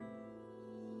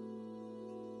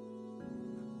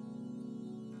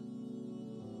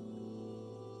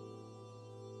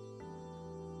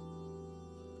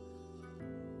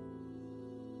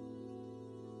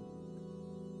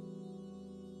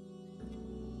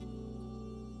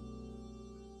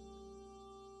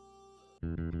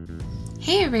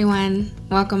Hey everyone,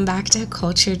 welcome back to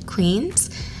Cultured Queens.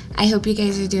 I hope you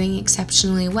guys are doing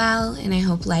exceptionally well, and I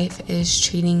hope life is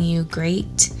treating you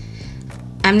great.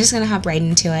 I'm just going to hop right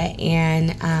into it,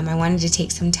 and I wanted to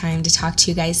take some time to talk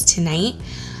to you guys tonight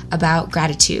about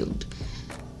gratitude.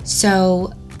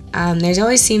 So there's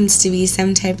always seems to be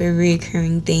some type of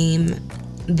recurring theme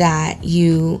that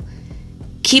you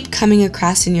keep coming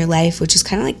across in your life, which is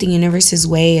kind of like the universe's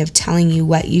way of telling you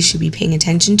what you should be paying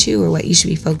attention to or what you should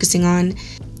be focusing on.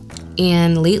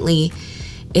 And lately,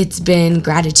 it's been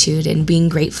gratitude and being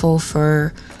grateful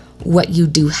for what you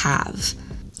do have.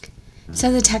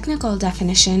 So the technical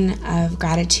definition of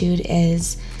gratitude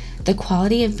is the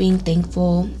quality of being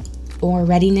thankful or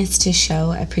readiness to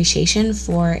show appreciation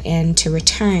for and to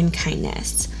return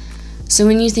kindness. So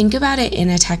when you think about it in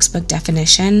a textbook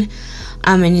definition,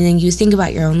 and then you think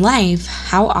about your own life,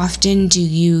 how often do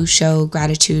you show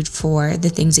gratitude for the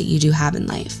things that you do have in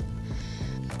life?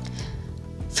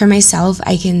 For myself,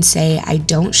 I can say I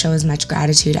don't show as much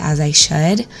gratitude as I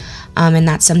should, and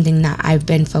that's something that I've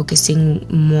been focusing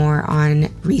more on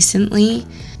recently,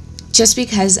 just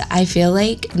because I feel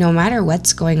like no matter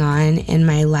what's going on in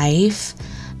my life,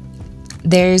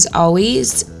 there's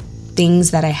always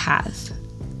things that I have,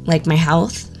 like my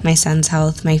health, my son's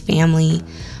health, my family,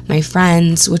 my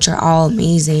friends, which are all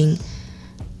amazing,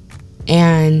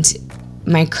 and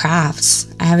my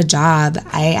crafts. I have a job.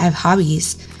 I have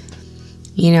hobbies.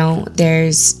 You know,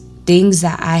 there's things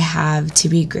that I have to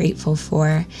be grateful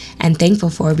for and thankful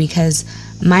for because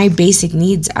my basic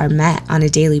needs are met on a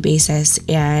daily basis,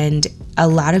 and a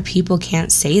lot of people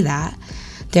can't say that.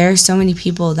 There are so many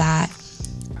people that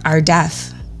are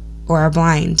deaf or are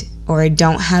blind or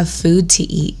don't have food to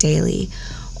eat daily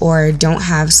or don't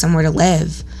have somewhere to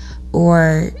live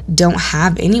or don't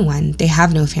have anyone. They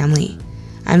have no family.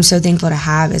 I'm so thankful to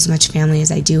have as much family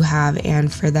as I do have,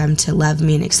 and for them to love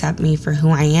me and accept me for who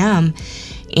I am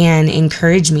and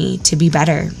encourage me to be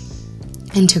better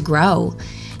and to grow.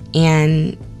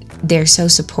 And they're so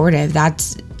supportive.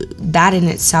 That in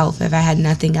itself, if I had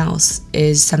nothing else,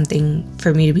 is something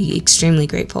for me to be extremely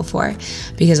grateful for,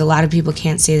 because a lot of people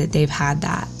can't say that they've had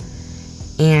that.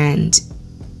 And,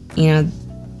 you know,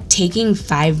 taking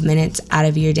 5 minutes out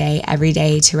of your day every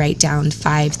day to write down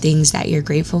 5 things that you're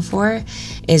grateful for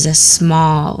is a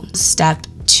small step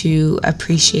to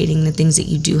appreciating the things that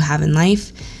you do have in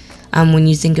life when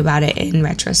you think about it in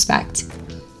retrospect.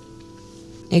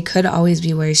 It could always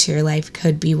be worse. Your life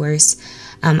could be worse.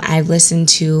 I've listened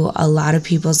to a lot of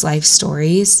people's life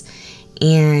stories,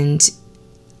 and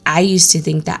I used to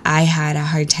think that I had a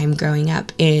hard time growing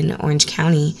up in Orange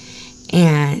County,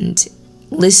 and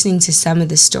listening to some of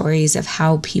the stories of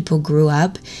how people grew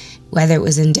up, whether it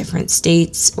was in different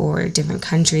states or different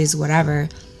countries, whatever,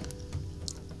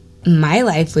 my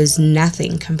life was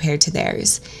nothing compared to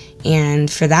theirs.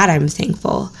 And for that, I'm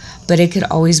thankful. But it could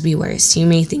always be worse. You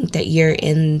may think that you're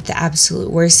in the absolute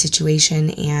worst situation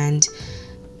and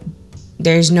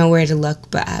there's nowhere to look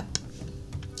but up.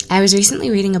 I was recently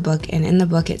reading a book, and in the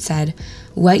book it said,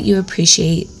 "What you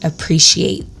appreciate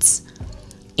appreciates."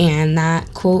 And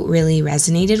that quote really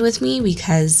resonated with me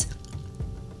because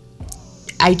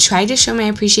I try to show my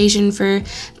appreciation for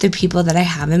the people that I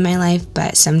have in my life,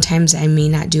 but sometimes I may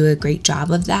not do a great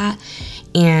job of that.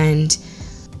 And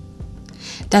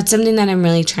that's something that I'm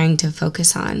really trying to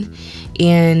focus on.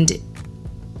 And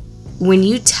when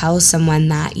you tell someone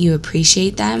that you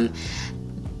appreciate them,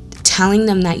 telling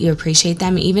them that you appreciate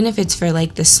them, even if it's for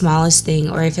like the smallest thing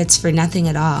or if it's for nothing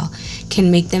at all, can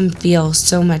make them feel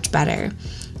so much better.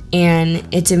 And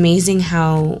it's amazing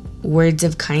how words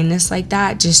of kindness like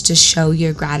that, just to show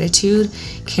your gratitude,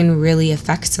 can really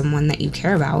affect someone that you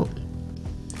care about.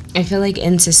 I feel like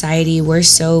in society, we're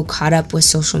so caught up with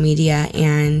social media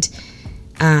and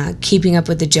keeping up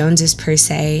with the Joneses per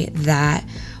se, that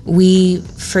we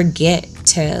forget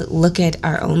to look at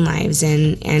our own lives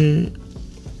and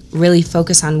really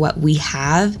focus on what we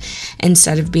have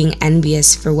instead of being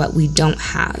envious for what we don't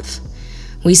have.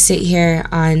 We sit here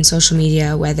on social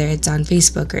media, whether it's on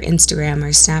Facebook or Instagram or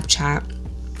Snapchat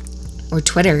or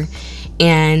Twitter,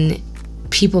 and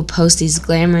people post these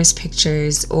glamorous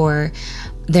pictures, or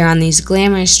they're on these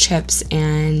glamorous trips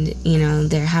and, you know,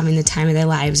 they're having the time of their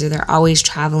lives, or they're always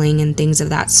traveling and things of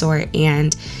that sort.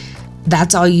 And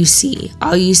that's all you see.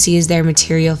 All you see is their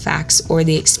material facts or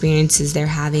the experiences they're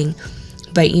having.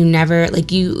 But you never, like,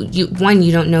 you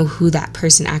don't know who that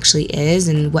person actually is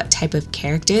and what type of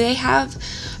character they have.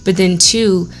 But then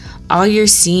 2, all you're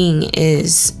seeing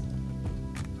is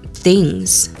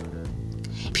things.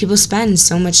 People spend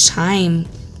so much time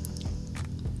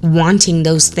wanting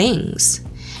those things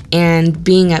and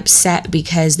being upset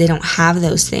because they don't have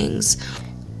those things.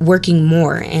 working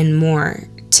more and more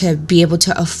to be able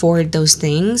to afford those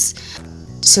things,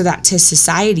 so that to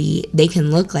society they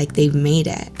can look like they've made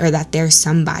it or that they're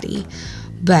somebody.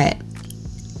 But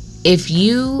if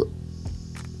you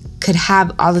could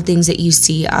have all the things that you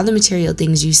see, all the material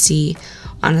things you see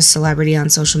on a celebrity on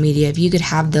social media, if you could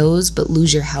have those but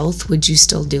lose your health, would you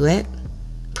still do it?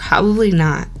 Probably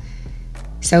not.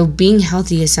 So being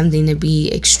healthy is something to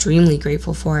be extremely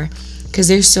grateful for, because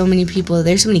there's so many people,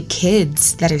 there's so many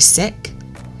kids that are sick.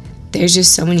 There's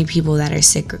just so many people that are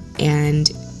sick. And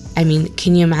I mean,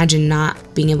 can you imagine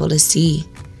not being able to see,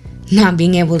 not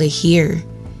being able to hear,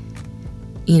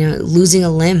 losing a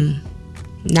limb,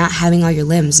 not having all your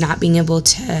limbs, not being able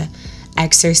to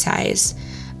exercise,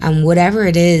 whatever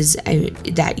it is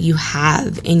that you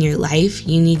have in your life,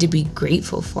 you need to be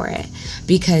grateful for it,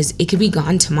 because it could be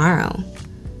gone tomorrow.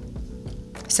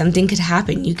 Something could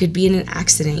happen. You could be in an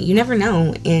accident. You never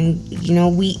know. And,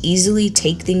 we easily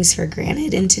take things for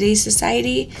granted in today's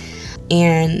society.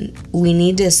 And we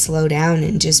need to slow down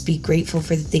and just be grateful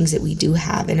for the things that we do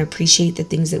have and appreciate the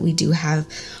things that we do have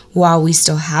while we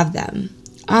still have them.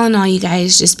 All in all, you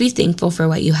guys, just be thankful for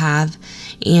what you have,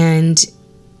 and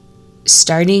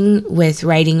starting with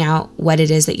writing out what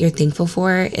it is that you're thankful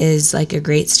for is like a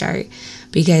great start,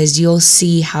 because you'll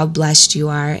see how blessed you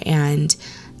are and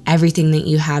everything that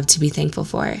you have to be thankful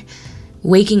for.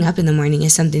 Waking up in the morning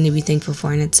is something to be thankful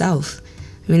for in itself.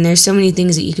 I mean, there's so many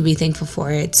things that you could be thankful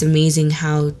for. It's amazing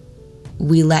how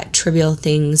we let trivial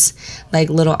things like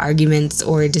little arguments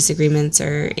or disagreements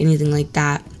or anything like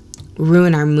that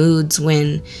ruin our moods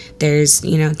when there's,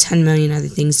 10 million other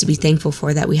things to be thankful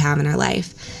for that we have in our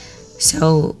life.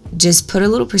 So just put a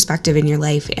little perspective in your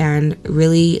life and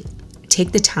really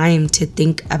take the time to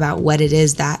think about what it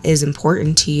is that is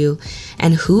important to you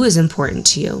and who is important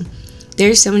to you.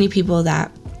 There's so many people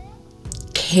that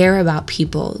care about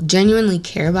people, genuinely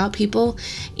care about people,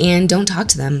 and don't talk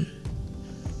to them.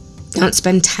 Don't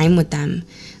spend time with them.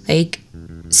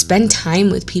 Spend time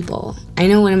with people. I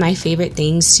know one of my favorite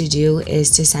things to do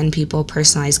is to send people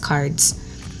personalized cards.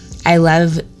 I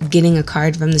love getting a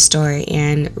card from the store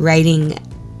and writing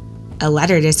a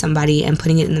letter to somebody and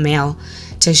putting it in the mail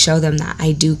to show them that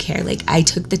I do care. I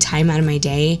took the time out of my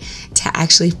day to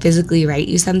actually physically write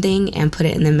you something and put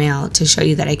it in the mail to show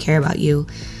you that I care about you.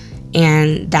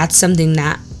 And that's something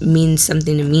that means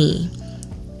something to me.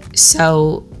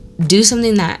 So do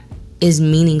something that is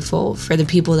meaningful for the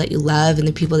people that you love and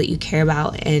the people that you care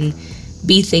about, and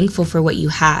be thankful for what you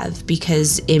have,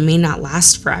 because it may not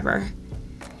last forever.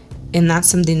 And that's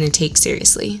something to take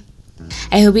seriously.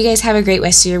 I hope you guys have a great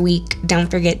rest of your week. Don't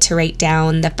forget to write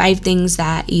down the 5 things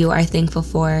that you are thankful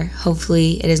for.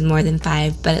 Hopefully it is more than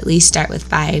 5, but at least start with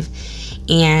 5.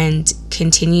 And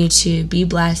continue to be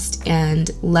blessed and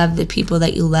love the people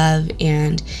that you love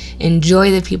and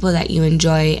enjoy the people that you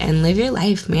enjoy, and live your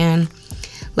life, man.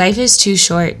 Life is too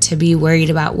short to be worried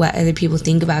about what other people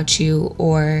think about you,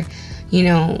 or,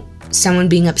 someone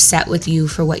being upset with you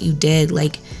for what you did.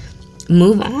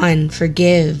 Move on,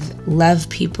 forgive, love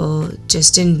people,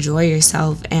 just enjoy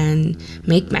yourself and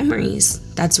make memories.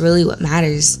 That's really what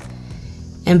matters.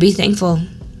 And be thankful.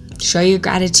 Show your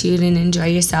gratitude and enjoy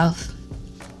yourself.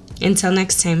 Until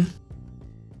next time.